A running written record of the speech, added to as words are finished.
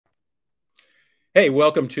Hey,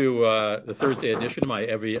 welcome to the Thursday edition of my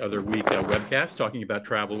every other week webcast talking about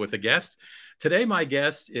travel with a guest. Today, my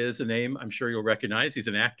guest is a name I'm sure you'll recognize. He's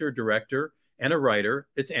an actor, director, and a writer.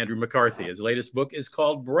 It's Andrew McCarthy. His latest book is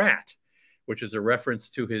called Brat, which is a reference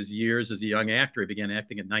to his years as a young actor. He began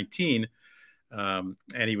acting at 19, and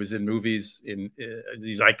he was in movies, in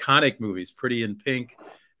these iconic movies, Pretty in Pink,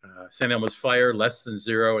 St. Elmo's Fire, Less Than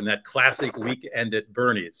Zero, and that classic Weekend at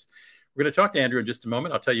Bernie's. We're going to talk to Andrew in just a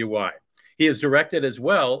moment. I'll tell you why. He has directed as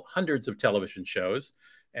well hundreds of television shows.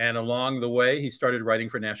 And along the way, he started writing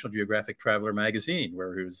for National Geographic Traveler magazine,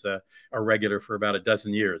 where he was a regular for about a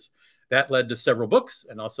dozen years. That led to several books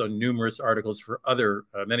and also numerous articles for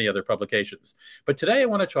many other publications. But today I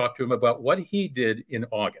want to talk to him about what he did in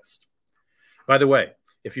August. By the way,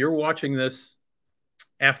 if you're watching this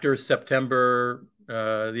after September,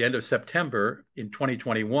 the end of September in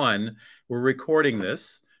 2021, we're recording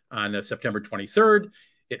this on September 23rd.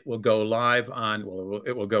 It will go live on, well,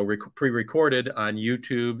 it will go pre-recorded on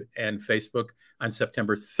YouTube and Facebook on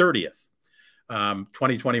September 30th,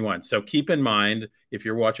 2021. So keep in mind, if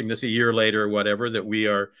you're watching this a year later or whatever, that we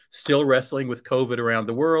are still wrestling with COVID around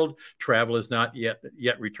the world. Travel is not yet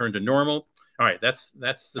returned to normal. All right, that's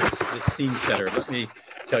the scene setter. Let me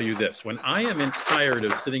tell you this. When I am tired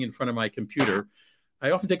of sitting in front of my computer,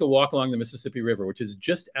 I often take a walk along the Mississippi River, which is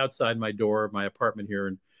just outside my door of my apartment here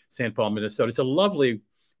in St. Paul, Minnesota. It's a lovely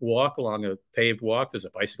walk along a paved walk. There's a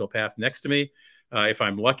bicycle path next to me. If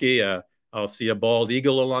I'm lucky, I'll see a bald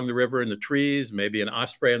eagle along the river in the trees, maybe an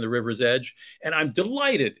osprey on the river's edge. And I'm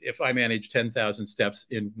delighted if I manage 10,000 steps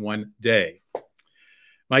in one day.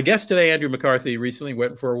 My guest today, Andrew McCarthy, recently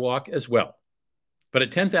went for a walk as well. But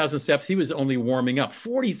at 10,000 steps, he was only warming up.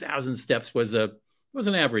 40,000 steps was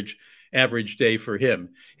an average day for him.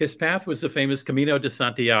 His path was the famous Camino de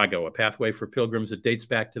Santiago, a pathway for pilgrims that dates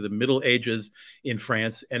back to the Middle Ages in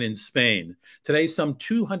France and in Spain. Today, some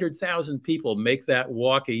 200,000 people make that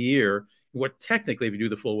walk a year. What technically, if you do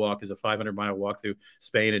the full walk, is a 500-mile walk through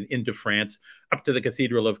Spain and into France, up to the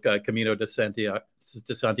Cathedral of Camino de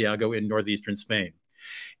Santiago in northeastern Spain.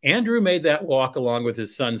 Andrew made that walk along with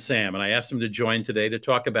his son, Sam, and I asked him to join today to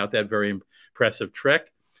talk about that very impressive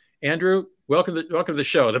trek. Andrew, welcome to the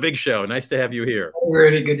show, the big show. Nice to have you here.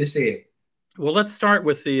 Really good to see you. Well, let's start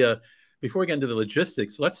with before we get into the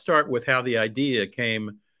logistics, let's start with how the idea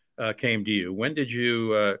came to you. When did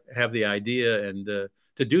you have the idea and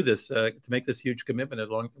to do this, to make this huge commitment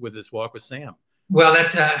along with this walk with Sam? Well,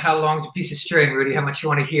 that's how long's a piece of string, Rudy, how much you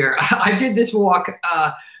want to hear. I did this walk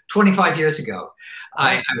 25 years ago.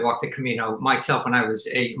 I walked the Camino myself when I was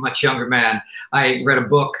a much younger man. I read a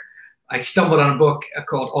book. I stumbled on a book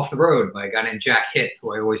called Off the Road by a guy named Jack Hitt,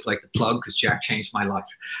 who I always like to plug because Jack changed my life.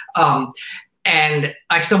 And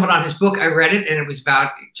I stumbled on his book. I read it, and it was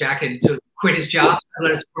about Jack had to quit his job,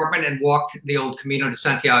 left his apartment, and walked the old Camino de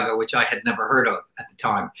Santiago, which I had never heard of at the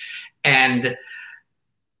time. And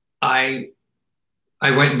I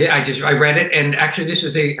went and I read it, and actually this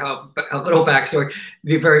was a little backstory.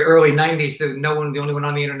 The very early 90s, the only one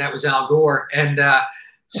on the internet was Al Gore, and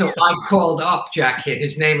so I called up Jack Hitt.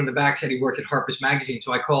 His name in the back said he worked at Harper's Magazine,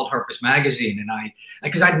 so I called Harper's Magazine, and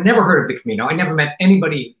because I'd never heard of the Camino, I never met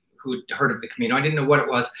anybody who'd heard of the Camino. I didn't know what it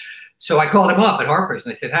was, so I called him up at Harper's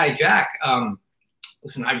and I said, "Hi, Jack.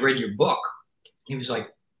 Listen, I read your book." He was like,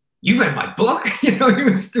 "You read my book?" You know, he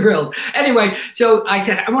was thrilled. Anyway, so I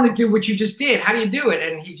said, "I want to do what you just did. How do you do it?"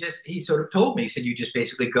 And he sort of told me. He said, "You just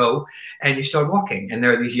basically go and you start walking. And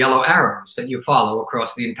there are these yellow arrows that you follow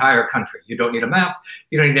across the entire country. You don't need a map.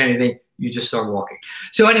 You don't need anything. You just start walking."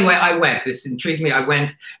 So anyway, I went. This intrigued me. I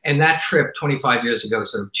went. And that trip 25 years ago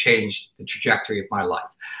sort of changed the trajectory of my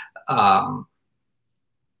life.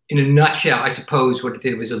 In a nutshell, I suppose what it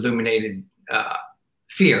did was illuminated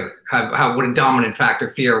fear, what a dominant factor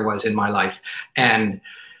fear was in my life. And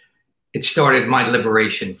it started my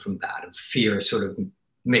liberation from that, of fear sort of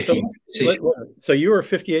making decisions. So you are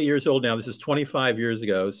 58 years old now. This is 25 years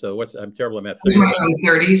ago. So I'm terrible. I'm at 30. My early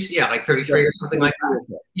 30s. Yeah, like 33 or something like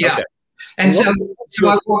that. Yeah. Okay. And so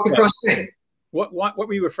I walked across Spain. What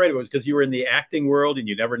were you afraid of? Was because you were in the acting world and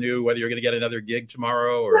you never knew whether you were going to get another gig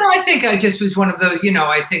tomorrow? Or? No, I think I just was one of those,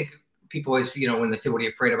 I think people always, when they say, "What are you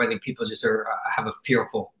afraid of?" I think people just have a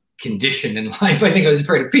fearful condition in life. I think I was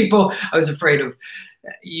afraid of people. I was afraid of,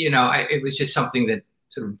 it was just something that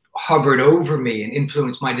sort of hovered over me and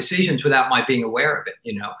influenced my decisions without my being aware of it.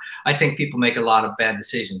 I think people make a lot of bad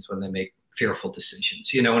decisions when they make fearful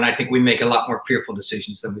decisions, and I think we make a lot more fearful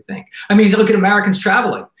decisions than we think. I mean, look at Americans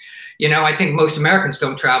traveling. I think most Americans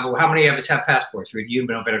don't travel. How many of us have passports? You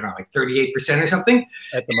know better than like 38% or something.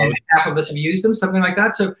 At the most. Half of us have used them, something like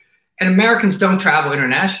that. So, and Americans don't travel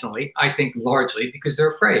internationally, I think largely because they're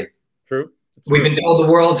afraid. True. We've been told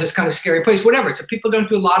the world's this kind of scary place, whatever. So people don't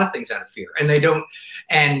do a lot of things out of fear, and they don't.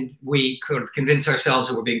 And we could convince ourselves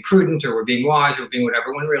that we're being prudent or we're being wise or we're being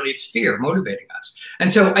whatever, when really it's fear motivating us.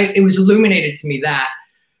 And so it was illuminated to me that.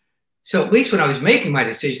 So at least when I was making my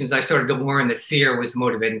decisions, I started to learn that fear was the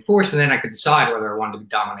motivating force, and then I could decide whether I wanted to be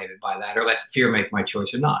dominated by that or let fear make my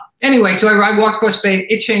choice or not. Anyway, so I walked across Spain.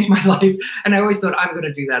 It changed my life, and I always thought I'm going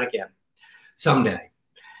to do that again someday.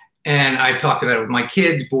 And I talked about it with my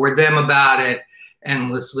kids, bored them about it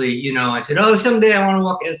endlessly. You know, I said, oh, someday I want to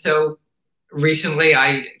walk. And so recently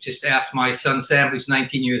I just asked my son, Sam, who's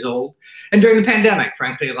 19 years old. And during the pandemic,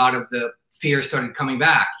 frankly, a lot of the fear started coming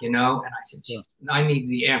back, you know. And I said, I need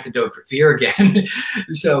the antidote for fear again.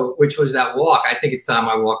 So, which was that walk. I think it's time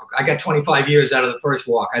I walk. I got 25 years out of the first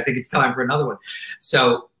walk. I think it's time for another one.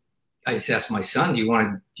 So I just asked my son, do you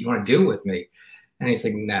want to do it with me? And he's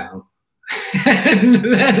like, no. And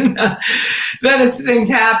then as things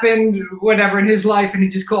happened, whatever, in his life, and he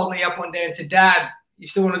just called me up one day and said, Dad, you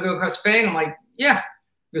still want to go across Spain? I'm like, yeah,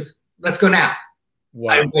 let's go now.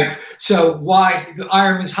 Wow. So why? The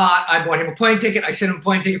iron was hot. I bought him a plane ticket. I sent him a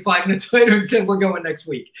plane ticket 5 minutes later and said, we're going next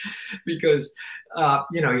week, because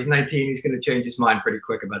you know, he's 19. He's going to change his mind pretty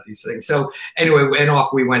quick about these things. So anyway, and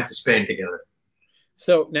off we went to Spain together.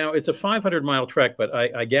 So now it's a 500-mile trek, but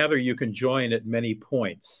I gather you can join at many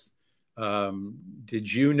points.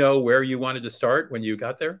 Did you know where you wanted to start when you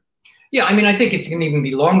got there? Yeah, I mean, I think it's going to even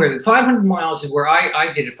be longer. The 500 miles is where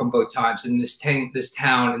I did it from both times, in this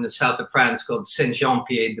town in the south of France called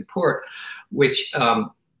Saint-Jean-Pied-de-Port, which,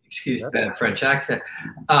 excuse the French accent,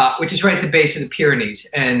 which is right at the base of the Pyrenees.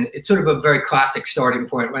 And it's sort of a very classic starting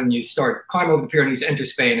point when you climb over the Pyrenees, enter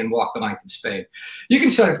Spain, and walk the length of Spain. You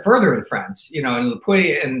can start further in France, you know, in Le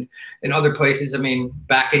Puy and in other places. I mean,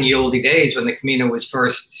 back in the oldie days when the Camino was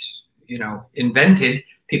first, you know, invented,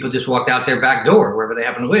 people just walked out their back door, wherever they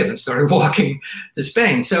happen to live, and started walking to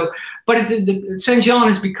Spain. So, but Saint-Jean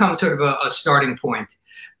has become sort of a starting point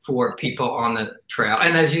for people on the trail.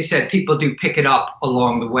 And as you said, people do pick it up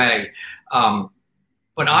along the way.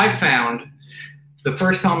 But I found the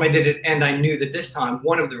first time I did it, and I knew that this time,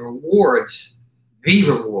 one of the rewards, the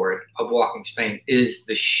reward of walking Spain, is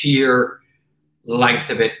the sheer length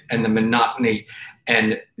of it and the monotony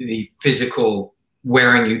and the physical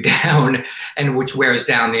wearing you down, and which wears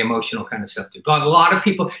down the emotional kind of stuff too. But a lot of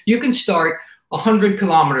people, you can start 100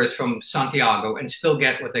 kilometers from Santiago and still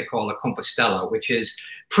get what they call a Compostela, which is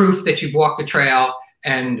proof that you've walked the trail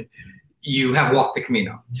and you have walked the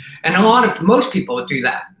Camino. And most people do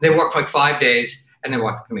that. They walk for like 5 days and they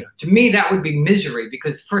walk the Camino. To me, that would be misery,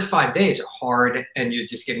 because the first 5 days are hard and you're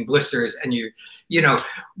just getting blisters, and you know,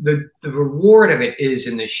 the reward of it is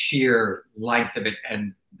in the sheer length of it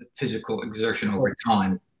and the physical exertion over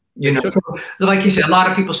time. You know, so like you said, a lot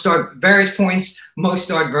of people start various points. Most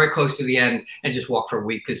start very close to the end and just walk for a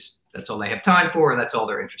week because that's all they have time for, or that's all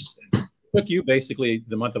they're interested in. It took you basically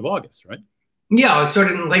the month of August, right? Yeah, I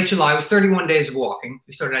started in late July. It was 31 days of walking.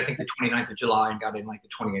 We started, I think, the 29th of July and got in like the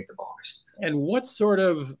 28th of August. And what sort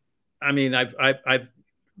of, I mean, I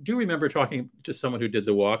do remember talking to someone who did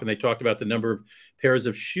the walk, and they talked about the number of pairs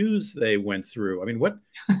of shoes they went through. I mean,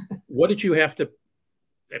 what did you have to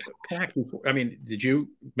pack before? I mean, did you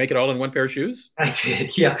make it all in one pair of shoes? I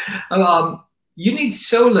did, yeah. You need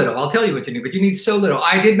so little. I'll tell you what you need, but you need so little.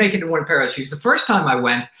 I did make it in one pair of shoes. The first time I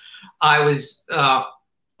went, I was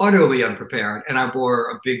utterly unprepared, and I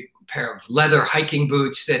wore a big pair of leather hiking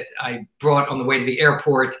boots that I brought on the way to the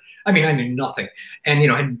airport. I mean, I knew nothing, and you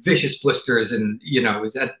know, had vicious blisters, and you know,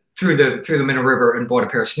 was through the Mina River, and bought a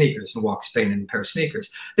pair of sneakers and walked Spain in a pair of sneakers.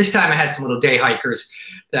 This time I had some little day hikers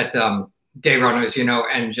that day runners, you know,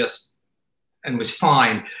 and was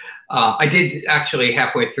fine. I did actually,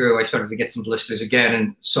 halfway through, I started to get some blisters again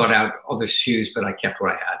and sought out other shoes, but I kept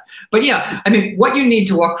what I had. But yeah, I mean, what you need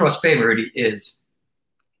to walk across Spain, Rudy, is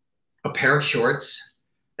a pair of shorts,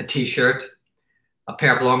 a t-shirt, a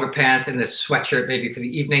pair of longer pants, and a sweatshirt maybe for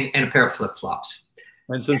the evening, and a pair of flip-flops.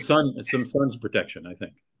 And some sun protection, I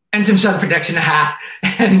think. And some sun protection, a hat,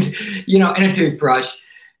 and you know, and a toothbrush,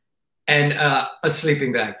 and a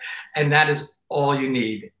sleeping bag. And that is all you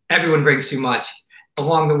need. Everyone brings too much.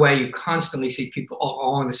 Along the way, you constantly see people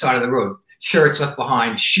along the side of the road, shirts left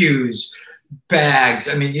behind, shoes, bags.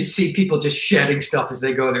 I mean, you see people just shedding stuff as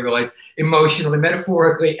they go. They realize emotionally,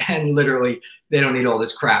 metaphorically, and literally, they don't need all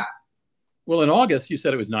this crap. Well, in August, you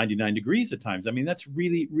said it was 99 degrees at times. I mean, that's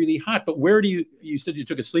really, really hot. But where do you said you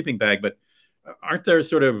took a sleeping bag, but aren't there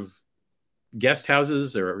sort of guest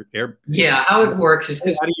houses or air? Yeah, how it works is,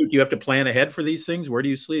 how do you have to plan ahead for these things? Where do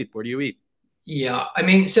you sleep? Where do you eat? Yeah, I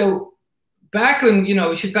mean, so back when,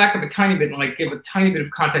 we should back up a tiny bit and like give a tiny bit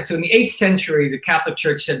of context. So in the 8th century, the Catholic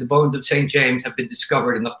Church said the bones of St. James have been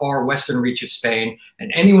discovered in the far western reach of Spain,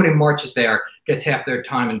 and anyone who marches there gets half their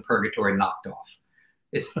time in purgatory knocked off.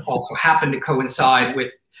 This also happened to coincide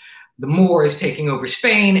with the Moors taking over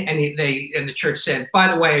Spain, and the church said,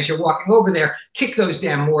 by the way, as you're walking over there, kick those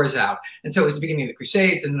damn Moors out. And so it was the beginning of the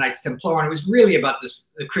Crusades and the Knights Templar, and it was really about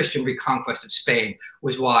the Christian reconquest of Spain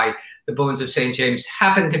was why the bones of St. James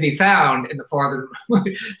happened to be found in the farther.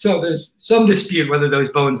 So there's some dispute whether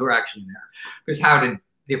those bones were actually there, because how did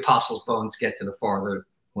the apostles' bones get to the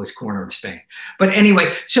farthermost corner of Spain? But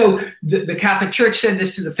anyway, so the Catholic Church said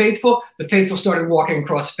this to the faithful. The faithful started walking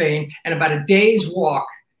across Spain, and about a day's walk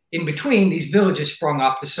in between, these villages sprung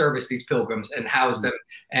up to service these pilgrims and house them,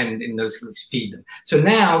 and in those cases feed them. So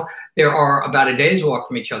now there are about a day's walk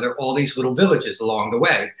from each other, all these little villages along the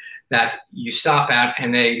way that you stop at,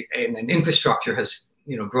 and an infrastructure has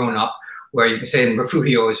grown up where you can stay in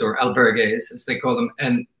refugios or albergues, as they call them,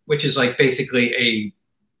 and which is like basically a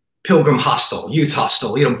pilgrim hostel, youth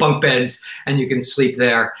hostel, bunk beds, and you can sleep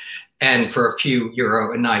there, and for a few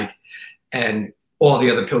euro a night, and all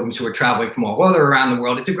the other pilgrims who are traveling from all over around the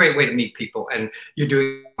world. It's a great way to meet people, and you're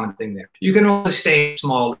doing one thing there. You can also stay in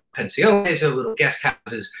small pensiones or little guest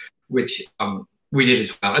houses, which we did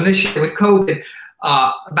as well. And this year with COVID,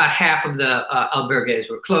 about half of the albergues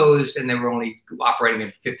were closed, and they were only operating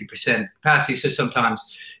at 50% capacity. So sometimes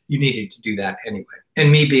you needed to do that anyway. And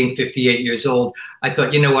me being 58 years old, I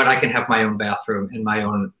thought, you know what, I can have my own bathroom in my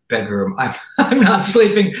own bedroom. I'm not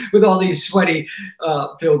sleeping with all these sweaty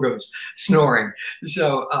pilgrims snoring.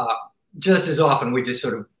 So just as often, we just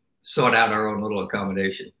sort of sought out our own little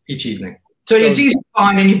accommodation each evening. So it's easy to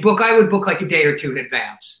find, and I would book like a day or two in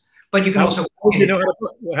advance. But you can also.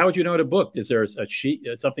 How would you know how to book? Is there a sheet,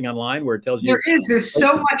 something online where it tells you? There's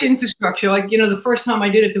so much infrastructure. Like, the first time I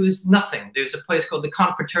did it, there was nothing. There's a place called the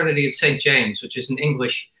Confraternity of St. James, which is an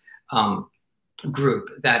English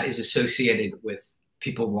group that is associated with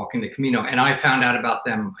people walking the Camino. And I found out about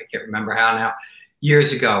them, I can't remember how now,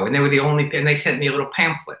 years ago. And they were the only, and they sent me a little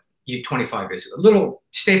pamphlet 25 years ago, a little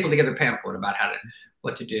stapled together pamphlet about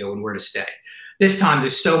what to do and where to stay. This time,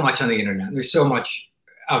 there's so much on the internet. There's so much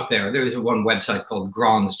out there. There was one website called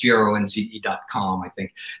gronsgironze.com, I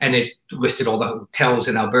think, and it listed all the hotels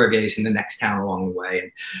and albergues in the next town along the way.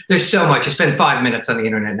 And there's so much. You spend 5 minutes on the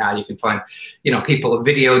internet now, you can find, people have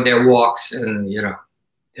videoed their walks, and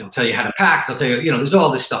they'll tell you how to pack. They'll tell you, there's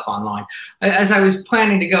all this stuff online. As I was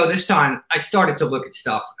planning to go this time, I started to look at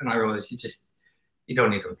stuff, and I realized you don't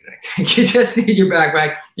need to look at anything. You just need your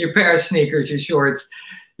backpack, your pair of sneakers, your shorts,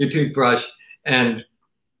 your toothbrush, and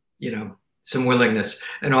some willingness,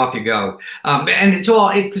 and off you go. And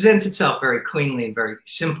it presents itself very cleanly and very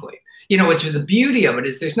simply. It's the beauty of it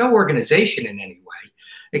is there's no organization in any way,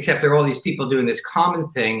 except there are all these people doing this common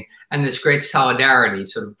thing, and this great solidarity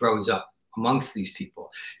sort of grows up amongst these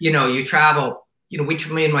people. You travel,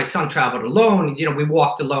 me and my son traveled alone. We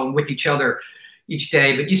walked alone with each other each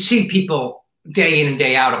day, but you see people day in and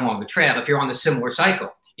day out along the trail if you're on the similar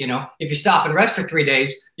cycle. If you stop and rest for 3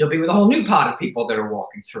 days, you'll be with a whole new pot of people that are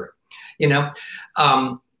walking through.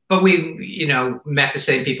 But we, met the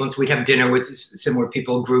same people, and so we'd have dinner with similar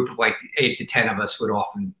people. A group of like 8 to 10 of us would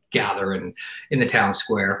often gather in the town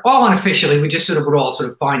square. All unofficially, we just would all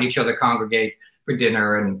find each other, congregate for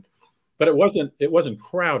dinner. But it wasn't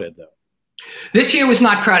crowded though. This year was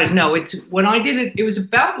not crowded. No, when I did it, it was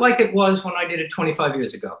about like it was when I did it 25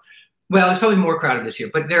 years ago. Well, it's probably more crowded this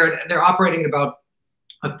year, but they're operating about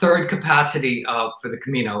a third capacity for the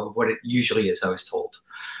Camino of what it usually is, I was told.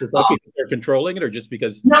 Is that because they're controlling it, or just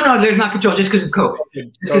because? No, they're not controlled, just because of COVID.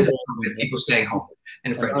 Just because of COVID, people staying home.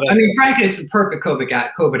 And frankly, it's the perfect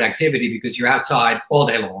COVID activity because you're outside all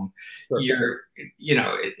day long. Sure.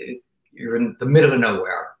 You're in the middle of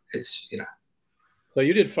nowhere. So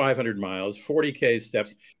you did 500 miles, 40K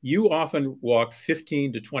steps. You often walk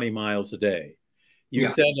 15 to 20 miles a day. You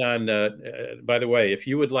said on, by the way, if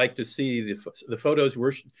you would like to see the photos,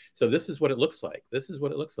 so this is what it looks like. This is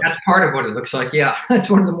what it looks like. That's part of what it looks like. Yeah, that's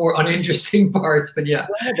one of the more uninteresting parts. But yeah.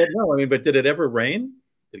 But did it ever rain?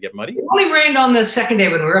 Did it get muddy? It only rained on the second day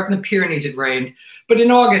when we were up in the Pyrenees. It rained, but in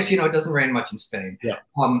August, it doesn't rain much in Spain. Yeah.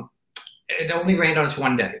 It only rained on us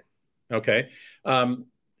one day. Okay. Let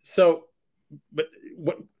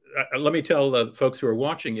me tell the folks who are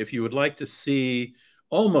watching, if you would like to see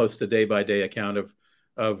almost a day-by-day account of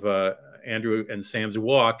Andrew and Sam's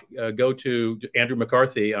walk, go to Andrew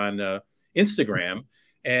McCarthy on Instagram,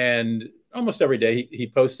 and almost every day he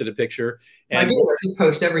posted a picture. And I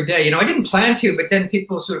post every day. I didn't plan to, but then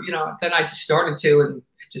people then I just started to, and it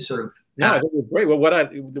just sort of. No, I think it was great. Well, what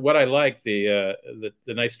I like the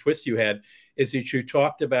nice twist you had is that you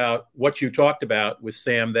talked about what you talked about with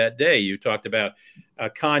Sam that day. You talked about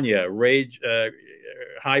Kanye, rage,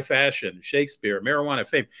 high fashion, Shakespeare, marijuana,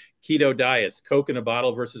 fame, keto diets, Coke in a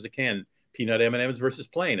bottle versus a can, peanut M&Ms versus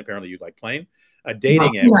plain. Apparently you like plain.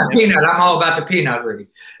 Dating. Peanut. I'm all about the peanut, Rudy.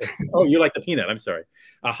 Oh, you like the peanut. I'm sorry.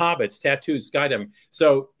 Hobbits, tattoos, skydiving.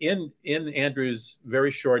 So in Andrew's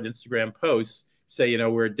very short Instagram posts, say, you know,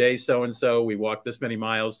 we're day so-and-so, we walked this many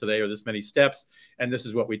miles today or this many steps, and this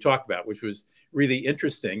is what we talked about, which was really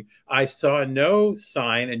interesting. I saw no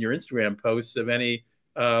sign in your Instagram posts of any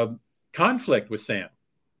conflict with Sam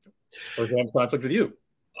or Sam's conflict with you.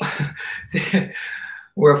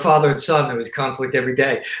 We're a father and son. There was conflict every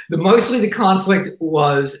day. Mostly the conflict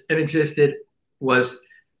was and existed was,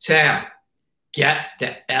 Sam, get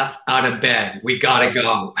the F out of bed. We got to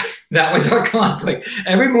go. That was our conflict.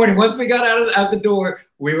 Every morning, once we got out the door,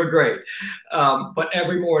 we were great. But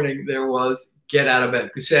every morning there was get out of bed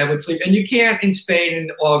because Sam would sleep. And you can't in Spain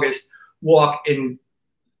in August walk in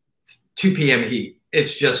 2 p.m. heat.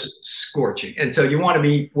 It's just scorching. And so you want to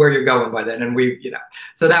be where you're going by then. And we, you know,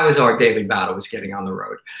 so that was our daily battle, was getting on the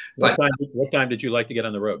road. But what time did you like to get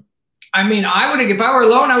on the road? I mean, if I were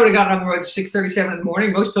alone, I would have gotten on the road at 6:37 in the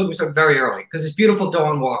morning. Most pilgrims start very early because it's beautiful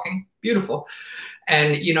dawn walking, beautiful.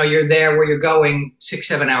 And, you know, you're there where you're going 6,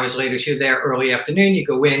 7 hours later. So you're there early afternoon. You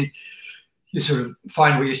go in, you sort of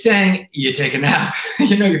find where you're staying. You take a nap.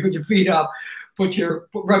 You know, you put your feet up,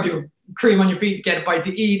 rub your cream on your feet, get a bite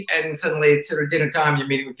to eat, and suddenly it's sort of dinner time, you're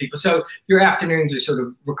meeting with people. So your afternoons are sort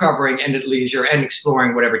of recovering and at leisure and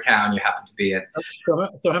exploring whatever town you happen to be in. So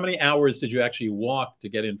how many hours did you actually walk to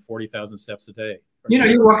get in 40,000 steps a day? You know,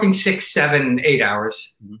 you're walking 6, 7, 8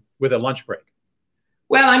 hours. With a lunch break?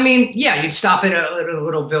 Well, I mean, yeah, you'd stop at a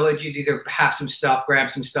little village. You'd either have some stuff, grab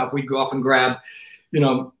some stuff. We'd go off and grab, you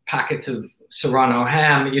know, packets of Serrano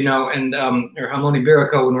ham, you know, and or jamón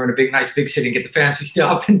ibérico when we're in a nice big city and get the fancy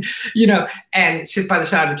stuff, and you know, and sit by the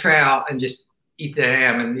side of the trail and just eat the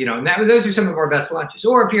ham, and you know, and those are some of our best lunches.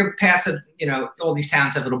 Or if you're past, you know, all these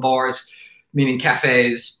towns have little bars, meaning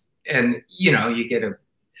cafes, and you know, you get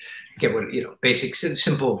what, you know, basic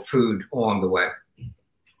simple food along the way.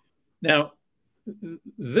 Now,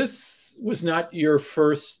 this was not your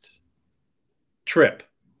first trip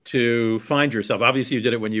to find yourself. Obviously, you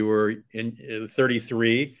did it when you were in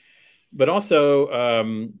 33, but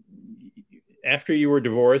also after you were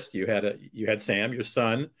divorced, you had Sam, your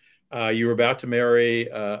son. You were about to marry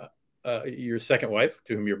your second wife,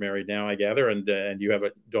 to whom you're married now, I gather, and you have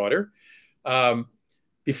a daughter.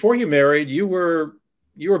 Before you married, you were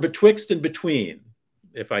betwixt and between,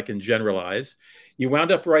 if I can generalize. You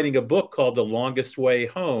wound up writing a book called The Longest Way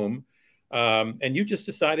Home, and you just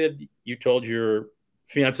decided, you told your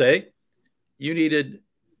fiance, you needed,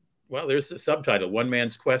 well, there's the subtitle, One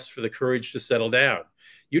Man's Quest for the Courage to Settle Down.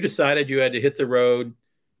 You decided you had to hit the road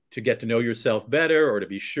to get to know yourself better or to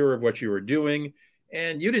be sure of what you were doing.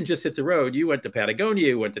 And you didn't just hit the road. You went to Patagonia,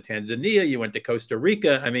 you went to Tanzania, you went to Costa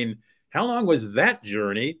Rica. I mean, how long was that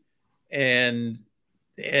journey? And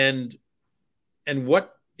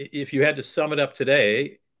what, if you had to sum it up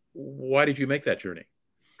today, why did you make that journey?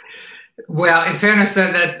 Well, in fairness,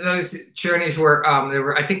 that those journeys were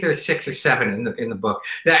I think there's 6 or 7 in the book.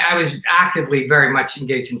 That I was actively very much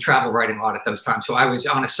engaged in travel writing a lot at those times. So I was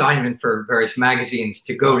on assignment for various magazines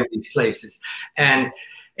to go to these places, and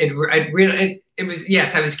it was,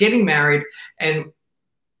 yes, I was getting married, and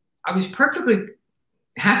I was perfectly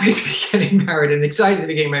happy to be getting married and excited to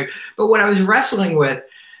be getting married. But what I was wrestling with,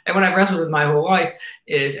 and what I've wrestled with my whole life,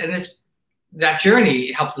 is, and that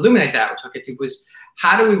journey helped illuminate that, which I'll get to, was,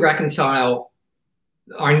 how do we reconcile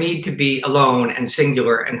our need to be alone and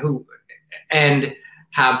singular and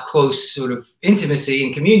have close sort of intimacy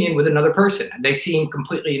and communion with another person? And they seem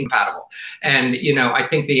completely incompatible. And, you know, I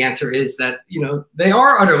think the answer is that, you know, they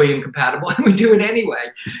are utterly incompatible and we do it anyway.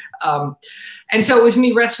 And so it was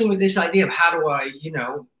me wrestling with this idea of how do I, you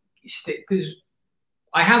know, because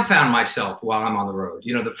I have found myself while I'm on the road.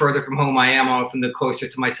 You know, the further from home I am, often the closer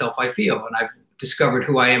to myself I feel. And I've discovered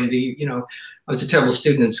who I am. You know, I was a terrible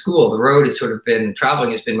student in school. The road has sort of been,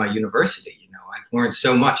 traveling has been my university. You know, I've learned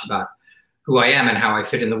so much about who I am and how I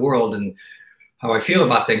fit in the world and how I feel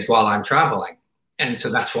about things while I'm traveling. And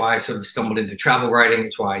so that's why I sort of stumbled into travel writing.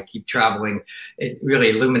 It's why I keep traveling. It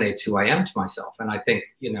really illuminates who I am to myself. And I think,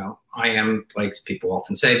 you know, I am, like people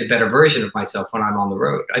often say, the better version of myself when I'm on the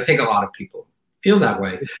road. I think a lot of people feel that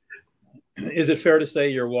way. Is it fair to say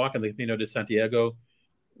your walk on the Camino de Santiago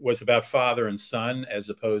was about father and son as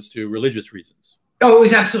opposed to religious reasons? Oh, it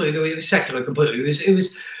was absolutely. It was secular completely.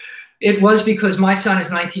 It was because my son is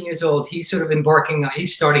 19 years old. He's sort of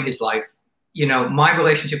he's starting his life. you know, my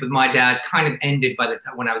relationship with my dad kind of ended by the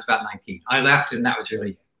time when I was about 19. I left, and that was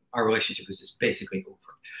really, our relationship was just basically over.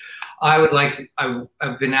 I would like to,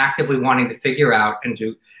 I've been actively wanting to figure out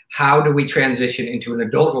how do we transition into an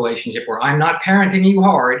adult relationship where I'm not parenting you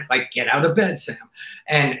hard, like get out of bed, Sam,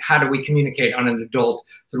 and how do we communicate on an adult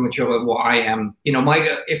sort of mature level? Well, I am, you know,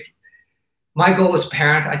 if my goal as a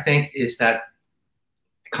parent, I think, is that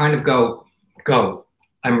kind of go,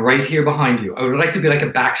 I'm right here behind you. I would like to be like a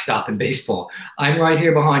backstop in baseball. I'm right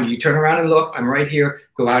here behind you. You turn around and look, I'm right here.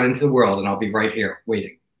 Go out into the world and I'll be right here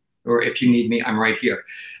waiting. Or if you need me, I'm right here.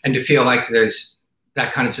 And to feel like there's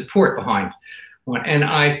that kind of support behind one. And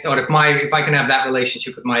I thought if I can have that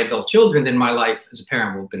relationship with my adult children, then my life as a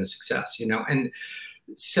parent will have been a success, you know? And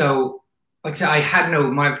so, like I said, I had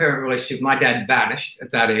my parent relationship, my dad vanished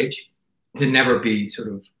at that age to never be sort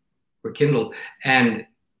of rekindled. And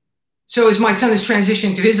so as my son is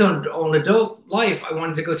transitioning to his own adult life, I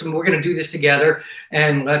wanted to go, we're going to do this together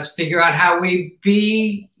and let's figure out how we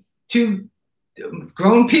be two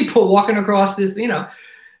grown people walking across this, you know,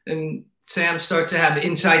 and Sam starts to have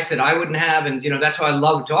insights that I wouldn't have. And, you know, that's why I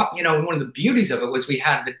love talking. You know, one of the beauties of it was we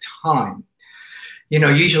had the time. You know,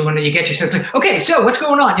 usually when you get your son, it's like, okay, so what's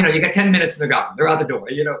going on? You know, you got 10 minutes and they're gone. They're out the door,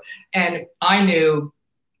 you know. And I knew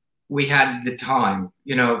we had the time,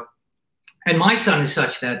 you know. And my son is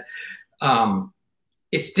such that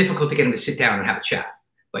it's difficult to get him to sit down and have a chat.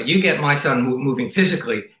 But you get my son moving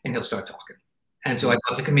physically and he'll start talking. And so I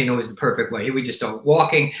thought the Camino was the perfect way. We just start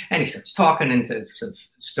walking and he starts talking and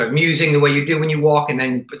start musing the way you do when you walk. And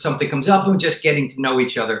then something comes up and just getting to know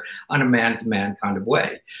each other on a man-to-man kind of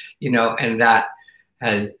way, you know, and that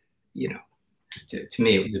has, you know, to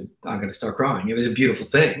me, I'm going to start crying. It was a beautiful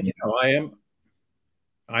thing. You know?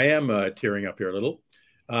 I am tearing up here a little.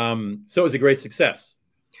 So it was a great success.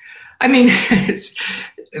 I mean,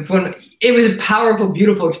 it was a powerful,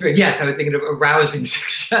 beautiful experience. Yes, I was thinking of a rousing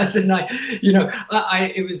success, and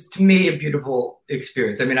it was to me a beautiful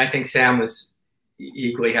experience. I mean, I think Sam was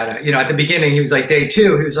equally had a, you know, at the beginning he was like day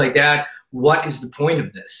 2, he was like, Dad, what is the point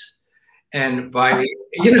of this? And by,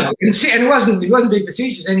 you know, and he wasn't being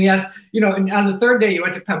facetious. And he asked, you know, and on the 3rd day, he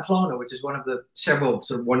went to Pamplona, which is one of the several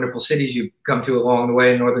sort of wonderful cities you come to along the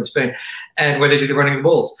way in northern Spain, and where they do the running of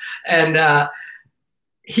bulls. And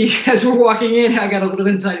as we're walking in, I got a little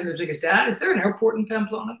insight into this. Dad, is there an airport in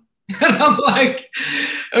Pamplona? And I'm like,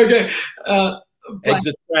 okay.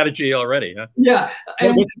 Exit strategy already, huh? Yeah.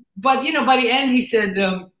 But, you know, by the end, he said,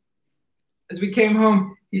 as we came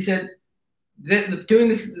home, he said, doing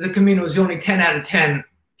the Camino is the only 10 out of 10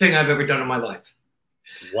 thing I've ever done in my life.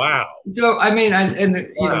 Wow. So, I mean,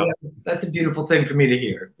 you know, that's a beautiful thing for me to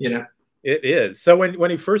hear, you know. It is. So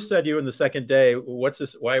when he first said you in the 2nd day, what's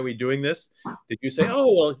this? Why are we doing this? Did you say,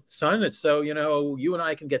 oh, well, son, it's so, you know, you and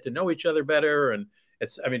I can get to know each other better? And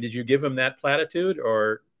I mean, did you give him that platitude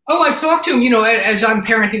or? Oh, I talked to him, you know, as I'm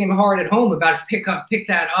parenting him hard at home about pick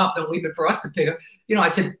that up, don't leave it for us to pick up. You know, I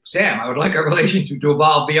said, Sam, I would like our relationship to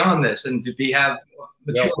evolve beyond this and to have a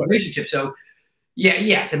mature relationship. So, yeah,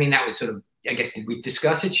 yes. I mean, that was sort of, I guess, did we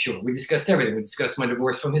discuss it? Sure. We discussed everything. We discussed my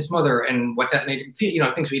divorce from his mother and what that made him feel, you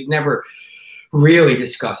know, things we'd never really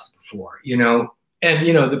discussed before, you know. And,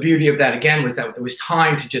 you know, the beauty of that, again, was that there was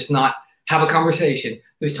time to just not have a conversation.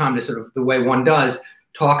 There was time to sort of, the way one does,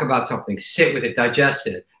 talk about something, sit with it, digest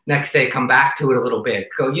it. Next day, come back to it a little bit.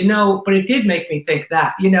 Go, you know, but it did make me think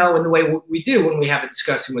that, you know, in the way we do when we have a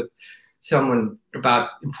discussion with someone about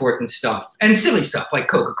important stuff and silly stuff like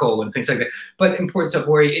Coca-Cola and things like that, but important stuff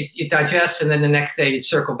where it digests and then the next day you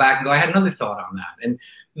circle back and go, I had another thought on that, and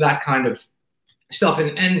that kind of stuff.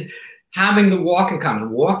 And having the walk in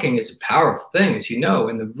common. Walking is a powerful thing, as you know,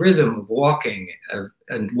 and the rhythm of walking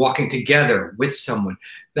and walking together with someone,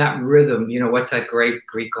 that rhythm, you know, what's that great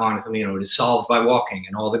Greek line, you know, it is solved by walking,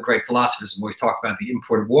 and all the great philosophers always talk about the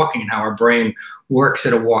import of walking and how our brain works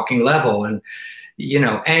at a walking level. And, you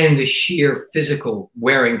know, and the sheer physical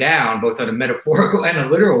wearing down, both on a metaphorical and a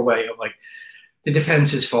literal way of like the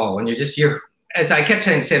defenses fall. And you're, as I kept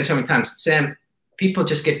saying to Sam so many times, Sam, people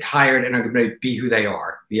just get tired and are going to be who they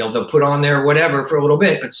are. They'll put on their whatever for a little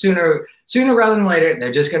bit, but sooner rather than later,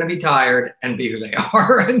 they're just going to be tired and be who they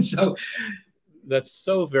are. And so that's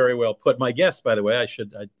so very well put. My guest, by the way, I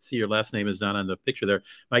see your last name is not on the picture there.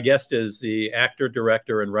 My guest is the actor,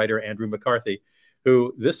 director, and writer Andrew McCarthy,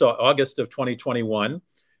 who this August of 2021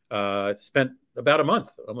 spent about a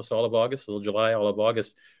month, almost all of August, a little July, all of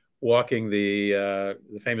August, walking the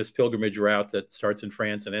famous pilgrimage route that starts in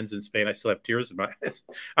France and ends in Spain. I still have tears in my eyes.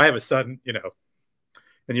 I have a son, you know,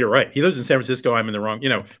 and you're right. He lives in San Francisco. I'm in the wrong, you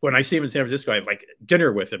know, when I see him in San Francisco, I have like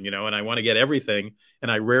dinner with him, you know, and I want to get everything,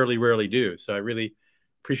 and I rarely do. So I really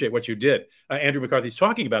appreciate what you did. Andrew McCarthy's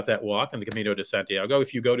talking about that walk on the Camino de Santiago.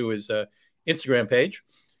 If you go to his Instagram page,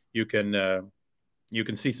 you can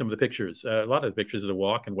see some of the pictures, a lot of the pictures of the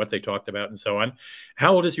walk and what they talked about and so on.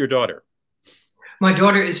 How old is your daughter? My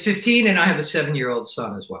daughter is 15, and I have a 7-year-old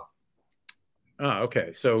son as well. Ah,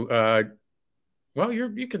 okay. So, well,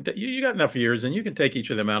 you got enough years, and you can take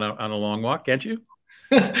each of them on a long walk, can't you?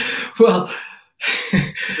 Well,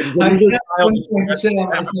 I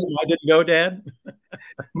didn't go, Dad.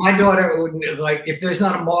 My daughter would, like, if there's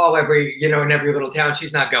not a mall in every little town,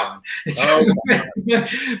 she's not going. So,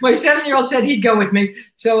 my 7-year-old said he'd go with me.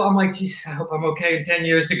 So I'm like, geez, I hope I'm okay in 10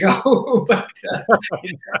 years to go. But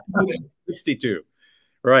 62,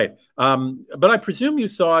 right? But I presume you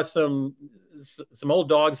saw some old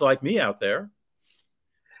dogs like me out there.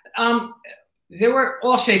 There were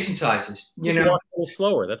all shapes and sizes. You know, a little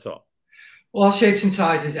slower. That's all. All shapes and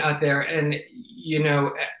sizes out there, and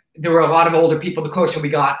there were a lot of older people. The closer we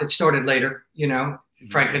got, that started later.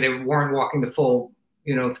 Frankly, they weren't walking the full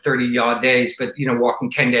 30-odd days, but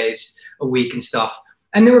walking 10 days a week and stuff.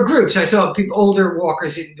 And there were groups. I saw people, older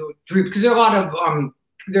walkers in groups, because there are a lot of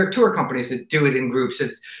there are tour companies that do it in groups,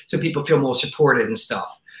 so people feel more supported and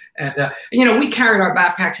stuff. And, we carried our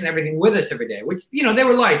backpacks and everything with us every day, which, they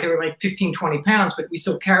were light. They were like 15, 20 pounds, but we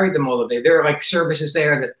still carried them all the day. There were like services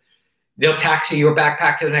there that they'll taxi your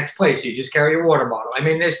backpack to the next place. You just carry your water bottle. I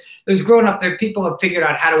mean, there's grown up there. People have figured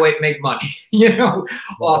out how to make money,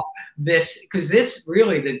 off this, because this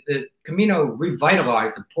really, the Camino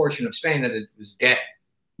revitalized the portion of Spain that it was dead.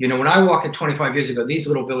 When I walked it 25 years ago, these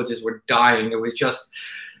little villages were dying. There was just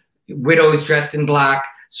widows dressed in black,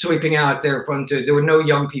 sweeping out their front door. There were no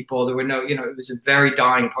young people. There were no, it was a very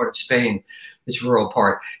dying part of Spain, this rural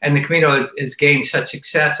part. And the Camino has gained such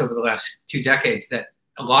success over the last 2 decades that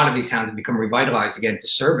a lot of these towns have become revitalized again to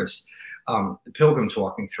service the pilgrims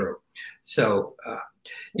walking through. So,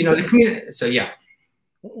 the Camino, so yeah.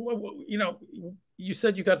 Well, you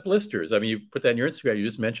said you got blisters. I mean, you put that in your Instagram. You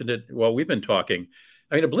just mentioned it while we've been talking.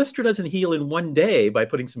 I mean, a blister doesn't heal in one day by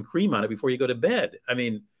putting some cream on it before you go to bed. I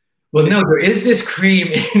mean, well, no, there is this cream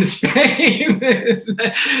in Spain.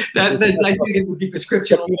 that I think it would be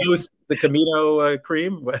prescription. The Camino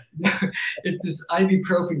cream? It's this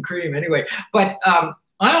ibuprofen cream anyway. But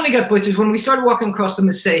I only got blisters when we started walking across the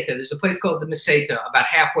Meseta. There's a place called the Meseta about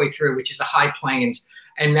halfway through, which is the high plains.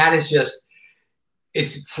 And that is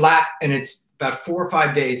it's flat, and it's about 4 or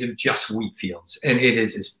 5 days of just wheat fields. And it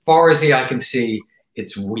is, as far as the eye can see,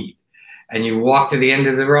 it's wheat. And you walk to the end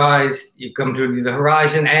of the rise, you come to the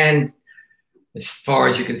horizon, and as far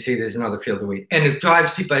as you can see, there's another field of wheat. And it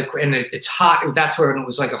drives people, and it's hot. That's where it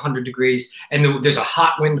was like 100 degrees, and there's a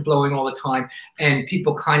hot wind blowing all the time, and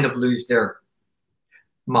people kind of lose their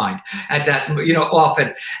mind at that,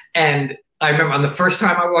 often. And I remember on the first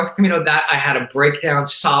time I walked the Camino, that I had a breakdown,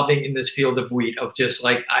 sobbing in this field of wheat, of just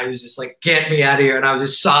like, I was just like, get me out of here. And I was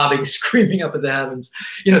just sobbing, screaming up at the heavens.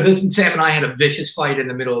 Sam and I had a vicious fight in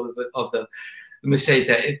the middle of the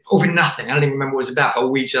Meseta over nothing. I don't even remember what it was about, but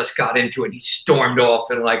we just got into it. He stormed off,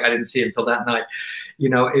 and I didn't see him until that night.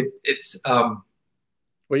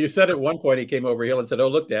 Well, you said at one point he came over here and said, "Oh,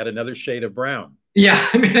 look, Dad, another shade of brown." Yeah,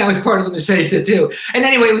 I mean, that was part of the Meseta too. And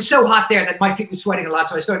anyway, it was so hot there that my feet were sweating a lot.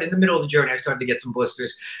 So I started in the middle of the journey, I started to get some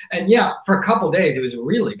blisters. And yeah, for a couple of days, it was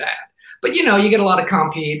really bad. But, you get a lot of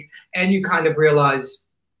Compeed, and you kind of realize,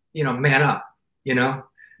 man up,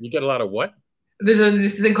 You get a lot of what? There's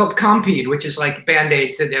this thing called Compeed, which is like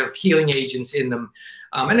Band-Aids that have healing agents in them.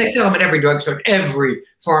 And they sell them at every drugstore, every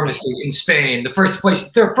pharmacy in Spain. The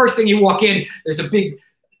first thing you walk in, there's a big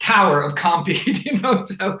tower of Compeed,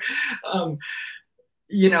 So,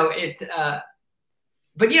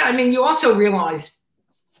 but yeah, I mean, you also realize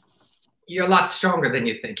you're a lot stronger than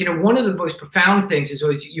you think. One of the most profound things is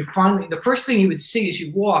always the first thing you would see as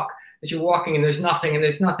you're walking and there's nothing,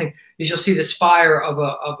 is you'll see the spire of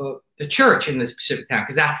a church in this specific town,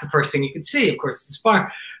 because that's the first thing you can see, of course, the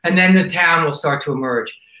spire. And then the town will start to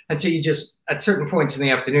emerge. And so you just, at certain points in the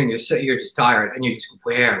afternoon, you're just tired, and you just,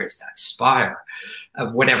 where is that spire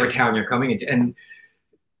of whatever town you're coming into? And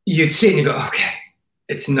you'd see it and you go, okay,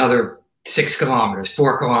 it's another 6 kilometers,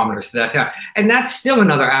 4 kilometers to that town. And that's still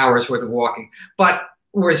another hour's worth of walking. But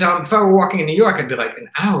whereas if I were walking in New York, I'd be like, an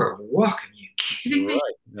hour of walking? Are you kidding me?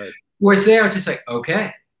 Right. Whereas there, it's just like,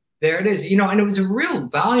 okay, there it is. And it was a real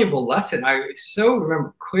valuable lesson. I so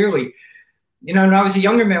remember clearly, and I was a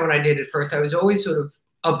younger man when I did it first. I was always sort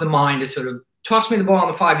of the mind to sort of toss me the ball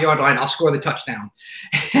on the 5-yard line, I'll score the touchdown.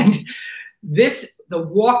 And the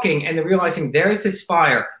walking and the realizing there's this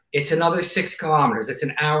spire, it's another 6 kilometers. It's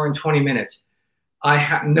an hour and 20 minutes.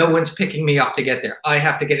 No one's picking me up to get there. I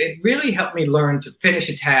have to get it. It really helped me learn to finish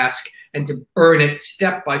a task and to earn it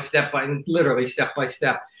step by step, and literally step by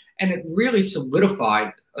step. And it really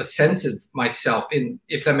solidified a sense of myself, in,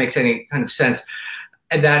 if that makes any kind of sense,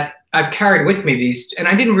 and that I've carried with me these. And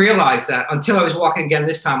I didn't realize that until I was walking again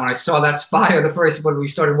this time when I saw that spire, the first when we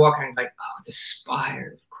started walking, I'm like, oh, the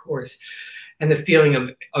spire, of course. And the feeling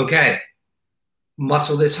of, okay,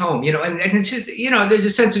 muscle this home, you know, and it's just, you know, there's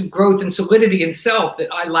a sense of growth and solidity in self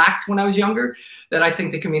that I lacked when I was younger that I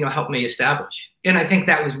think the Camino helped me establish. And I think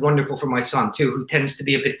that was wonderful for my son too, who tends to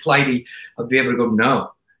be a bit flighty, of being able to go,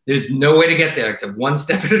 no, there's no way to get there except one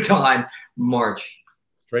step at a time, march.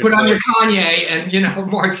 Put on your Kanye and, you know,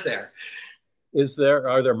 march there.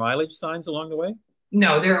 Are there mileage signs along the way?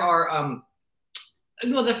 No, there are,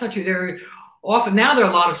 no, that's not true. There are often, now there are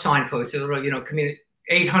a lot of signposts, you know,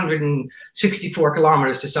 864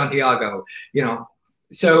 kilometers to Santiago, you know.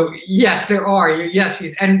 So yes, there are, yes,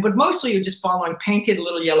 but mostly you're just following painted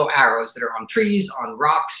little yellow arrows that are on trees, on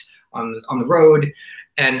rocks, on the road.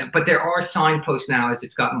 But there are signposts now as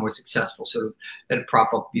it's gotten more successful, sort of, that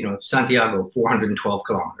prop up, you know, Santiago, 412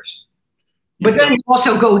 kilometers. But then you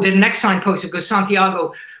also go, the next signpost, it goes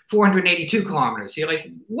Santiago, 482 kilometers. You're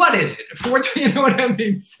like, what is it? You know what I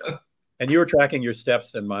mean? So. And you were tracking your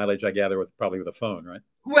steps and mileage, I gather, probably with a phone, right?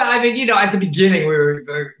 Well, I mean, you know, at the beginning, we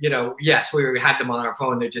were, you know, yes, we had them on our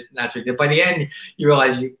phone. They're just naturally. By the end, you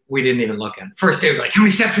realize we didn't even look at it. First day, we were like, how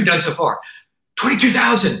many steps have we done so far?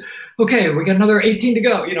 22,000. Okay, we got another 18 to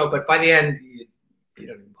go, you know, but by the end, you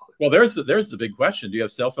don't even bother. Well, there's the big question. Do you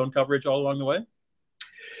have cell phone coverage all along the way?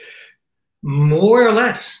 More or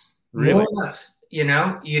less. Really? More or less. You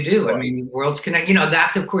know, you do. I mean, worlds connect. You know,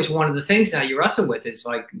 that's, of course, one of the things now you wrestle with is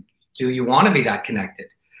like, do you want to be that connected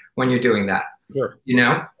when you're doing that? Sure. You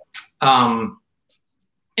know?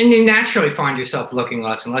 And you naturally find yourself looking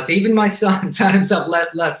less and less. Even my son found himself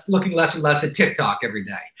looking less and less at TikTok every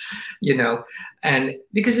day, you know? And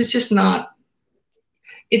because it's just not,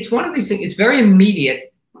 it's one of these things, it's very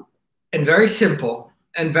immediate and very simple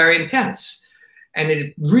and very intense. And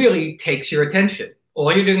it really takes your attention.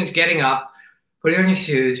 All you're doing is getting up, putting on your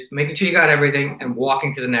shoes, making sure you got everything, and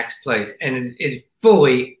walking to the next place. And it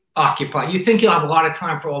fully occupies. You think you'll have a lot of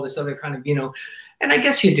time for all this other kind of, you know, and I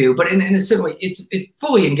guess you do, but in a certain way, it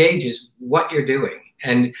fully engages what you're doing.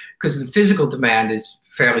 And because the physical demand is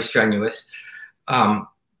fairly strenuous,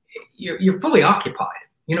 you're fully occupied.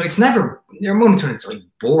 You know, it's never, there are moments when it's like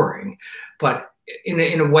boring, but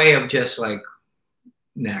in a way of just like,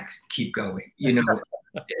 next, keep going, you know,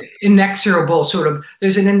 inexorable sort of,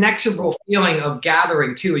 there's an inexorable feeling of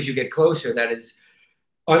gathering too as you get closer that is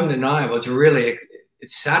undeniable. It's really,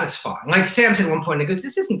 it's satisfying. Like Sam said at one point, he goes,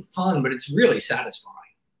 this isn't fun, but it's really satisfying.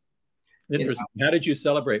 Interesting. You know? How did you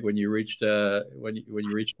celebrate when you reached when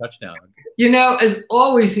you reached touchdown? You know, as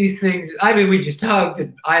always, these things, I mean, we just hugged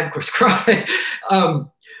and I, of course, cried.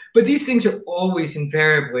 But these things are always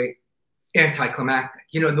invariably anticlimactic.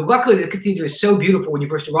 You know, luckily the cathedral is so beautiful when you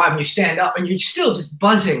first arrive and you stand up and you're still just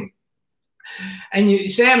buzzing.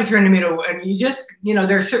 And Sam turned to me and you just, you know,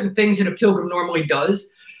 there are certain things that a pilgrim normally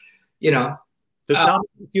does, you know. Tommy,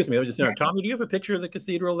 excuse me, I was just saying, Tommy, do you have a picture of the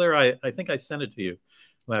cathedral there? I think I sent it to you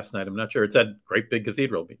last night. I'm not sure. It's that great big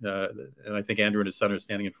cathedral. And I think Andrew and his son are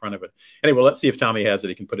standing in front of it. Anyway, let's see if Tommy has it.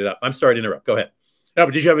 He can put it up. I'm sorry to interrupt. Go ahead. No,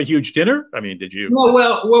 but did you have a huge dinner? I mean, did you? No,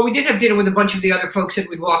 well, we did have dinner with a bunch of the other folks that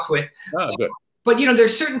we'd walked with. Oh, good. But, you know,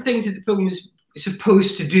 there's certain things that the pilgrim is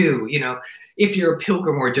supposed to do, you know, if you're a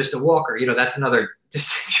pilgrim or just a walker, you know, that's another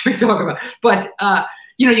distinction we talk about. But,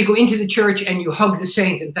 you know, you go into the church and you hug the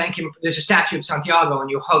saint and thank him. There's a statue of Santiago and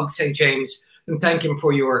you hug St. James and thank him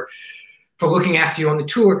for looking after you on the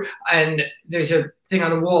tour. And there's a thing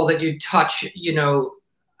on the wall that you touch, you know,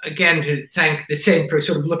 again, to thank the saint for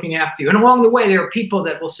sort of looking after you. And along the way, there are people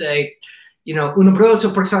that will say, you know, un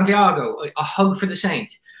abrazo por Santiago, a hug for the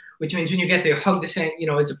saint, which means when you get there, hug the saint, you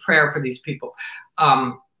know, as a prayer for these people.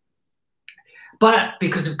 But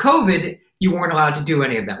because of COVID, you weren't allowed to do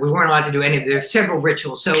any of that. We weren't allowed to do any of that. There's several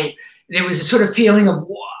rituals. So there was a sort of feeling of,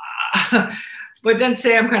 wow. But then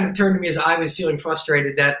Sam kind of turned to me as I was feeling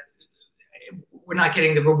frustrated that we're not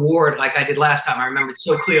getting the reward like I did last time. I remembered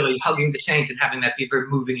so clearly hugging the saint and having that be a very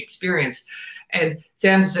moving experience. And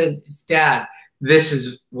Sam said, Dad,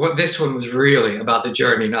 this one was really about the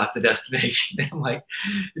journey, not the destination. And I'm like,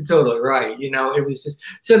 you're totally right. You know, it was just,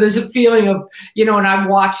 so there's a feeling of, you know, and I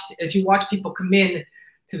watched, as you watch people come in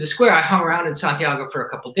to the square, I hung around in Santiago for a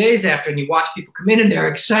couple of days after, and you watch people come in and they're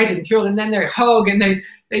excited and thrilled, and then they hug and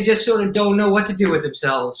they just sort of don't know what to do with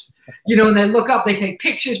themselves. You know, and they look up, they take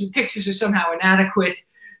pictures, but pictures are somehow inadequate.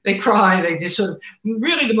 They cry, they just sort of,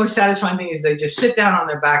 really the most satisfying thing is they just sit down on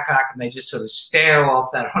their backpack and they just sort of stare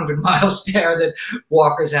off that 100-mile stare that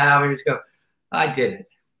walkers have and just go, I did it.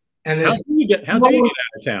 And how do you get out of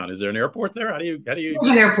town? Is there an airport there? How do you? There's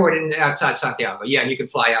an airport outside Santiago. Yeah, and you can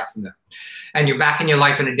fly out from there. And you're back in your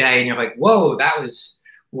life in a day, and you're like, whoa, that was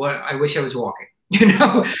what I wish I was walking. You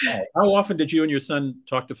know? How often did you and your son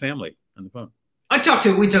talk to family on the phone?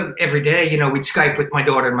 We talk every day. You know, we'd Skype with my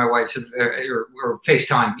daughter and my wife, or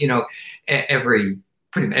FaceTime. You know,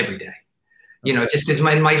 pretty much every day. You know, just because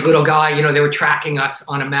my little guy, you know, they were tracking us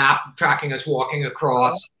on a map, tracking us walking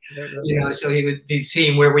across, you know, so he would be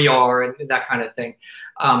seeing where we are and that kind of thing.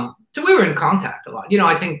 So we were in contact a lot. You know,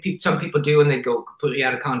 I think some people do and they go completely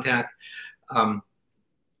out of contact. But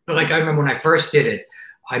like I remember when I first did it,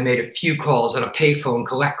 I made a few calls on a payphone,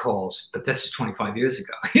 collect calls, but this is 25 years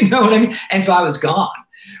ago. You know what I mean? And so I was gone.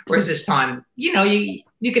 Whereas this time, you know,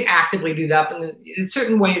 you can actively do that, but in a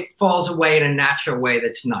certain way, it falls away in a natural way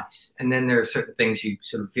that's nice. And then there are certain things you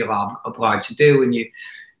sort of feel obliged to do, and you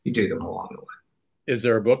do them along the way. Is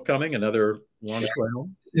there a book coming? Another Longest Way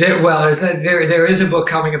Home? There is a book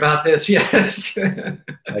coming about this. Yes. I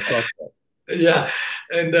thought so. Yeah,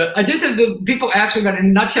 and I just have people ask me about it in a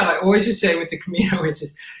nutshell. I always just say with the Camino,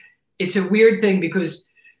 it's a weird thing because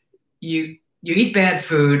you eat bad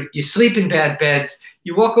food, you sleep in bad beds,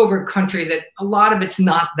 you walk over a country that a lot of it's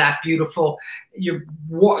not that beautiful. Your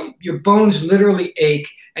bones literally ache,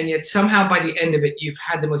 and yet somehow by the end of it, you've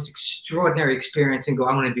had the most extraordinary experience and go,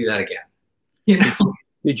 I want to do that again. You know?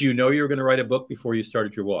 Did you know you were going to write a book before you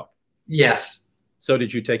started your walk? Yes. So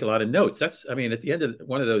did you take a lot of notes? I mean, at the end of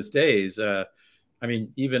one of those days, I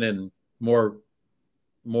mean, even in more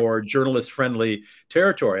journalist-friendly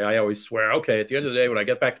territory, I always swear, okay, at the end of the day, when I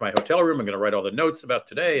get back to my hotel room, I'm going to write all the notes about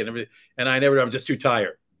today and everything. And I'm just too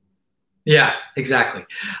tired. Yeah, exactly.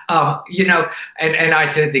 You know, and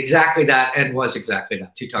I said exactly that and was exactly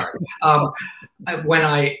that, too tired. When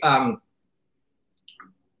I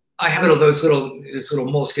have this little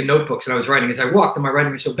moleskin notebooks and I was writing as I walked, and my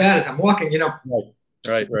writing was so bad as I'm walking, you know.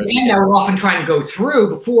 Right. And I would often try and go through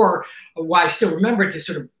before, while I still remember to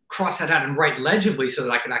sort of cross that out and write legibly so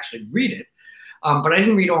that I could actually read it. But I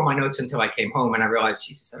didn't read all my notes until I came home and I realized,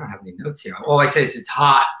 Jesus, I don't have any notes here. All I say is it's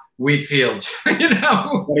hot, wheat fields, you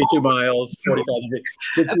know. 22 miles, 40,000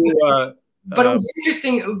 feet. But it was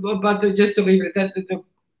interesting about just to leave it, that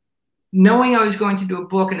knowing I was going to do a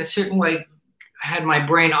book in a certain way had my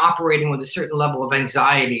brain operating with a certain level of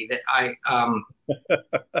anxiety that I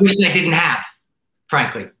wish I didn't have,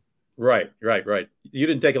 frankly. Right. You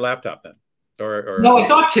didn't take a laptop then? No,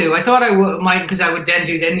 I thought I might, because I would then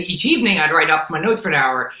each evening I'd write up my notes for an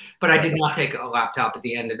hour, but I did not take a laptop at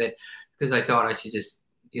the end of it because I thought I should just,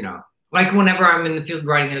 you know, like whenever I'm in the field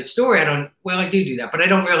writing a story, I do that, but I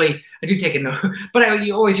do take a note, but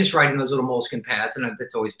you always just write in those little moleskin pads, and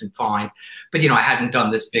that's always been fine. But, you know, I hadn't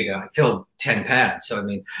done this big, I filled 10 pads. So, I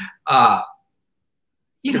mean, the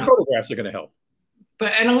photographs are going to help.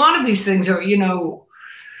 And a lot of these things are, you know,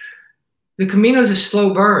 the Camino's a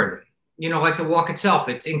slow burn. You know, like the walk itself,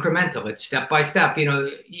 it's incremental. It's step by step. You know,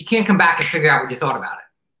 you can't come back and figure out what you thought about it.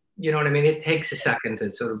 You know what I mean? It takes a second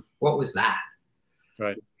to sort of, what was that?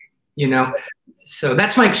 Right. You know? So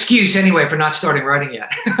that's my excuse anyway for not starting writing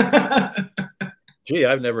yet. Gee,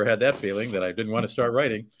 I've never had that feeling that I didn't want to start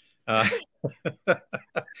writing.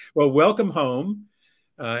 Well, welcome home,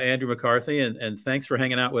 Andrew McCarthy, and thanks for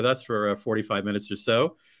hanging out with us for 45 minutes or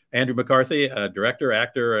so. Andrew McCarthy, director,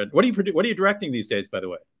 actor. And what are you directing these days, by the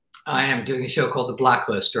way? I am doing a show called The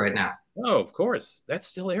Blacklist right now. Oh, of course. That's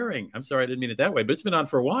still airing. I'm sorry, I didn't mean it that way, but it's been on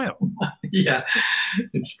for a while. Yeah,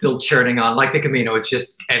 it's still churning on. Like the Camino, it's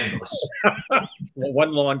just endless.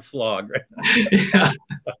 One long slog, right? Yeah.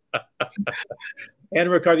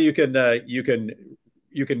 Andrew McCarthy, you can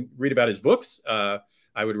read about his books. I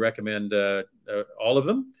would recommend all of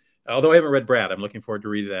them. Although I haven't read Brat, I'm looking forward to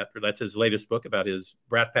reading that. That's his latest book about his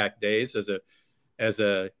Brat Pack days as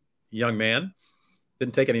a young man.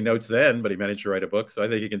 Didn't take any notes then, but he managed to write a book. So I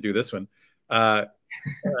think he can do this one by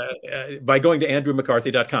going to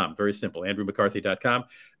andrewmccarthy.com. Very simple, andrewmccarthy.com.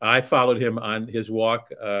 I followed him on his walk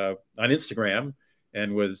on Instagram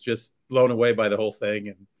and was just blown away by the whole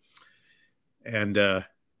thing. And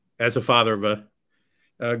as a father of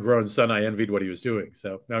a grown son, I envied what he was doing.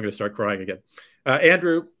 So now I'm going to start crying again.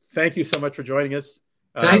 Andrew, thank you so much for joining us.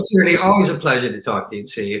 Thanks, Rudy. Always a pleasure to talk to you and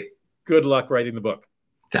see you. Good luck writing the book.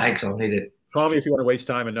 Thanks. I'll need it. Call me if you want to waste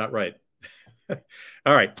time and not write.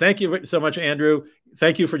 All right. Thank you so much, Andrew.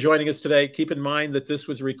 Thank you for joining us today. Keep in mind that this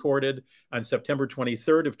was recorded on September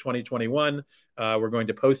 23rd of 2021. We're going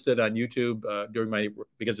to post it on YouTube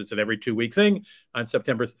because it's an every 2-week thing on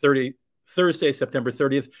Thursday, September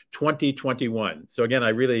 30th, 2021. So again, I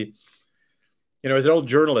really, you know, as an old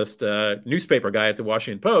journalist, newspaper guy at the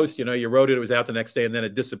Washington Post, you know, you wrote it, it was out the next day, and then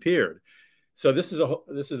it disappeared. So this is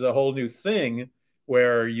a whole new thing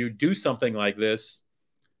where you do something like this,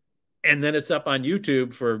 and then it's up on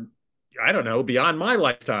YouTube for, I don't know, beyond my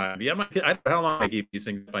lifetime. I don't know how long I keep these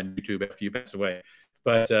things up on YouTube after you pass away.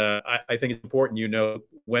 But I think it's important,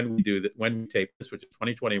 when we do that, when we tape this, which is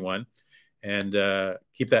 2021, and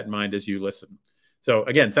keep that in mind as you listen. So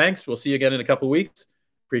again, thanks. We'll see you again in a couple of weeks.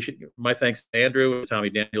 Appreciate you. My thanks to Andrew and Tommy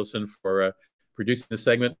Danielson for producing this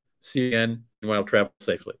segment. See you again. Meanwhile, travel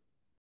safely.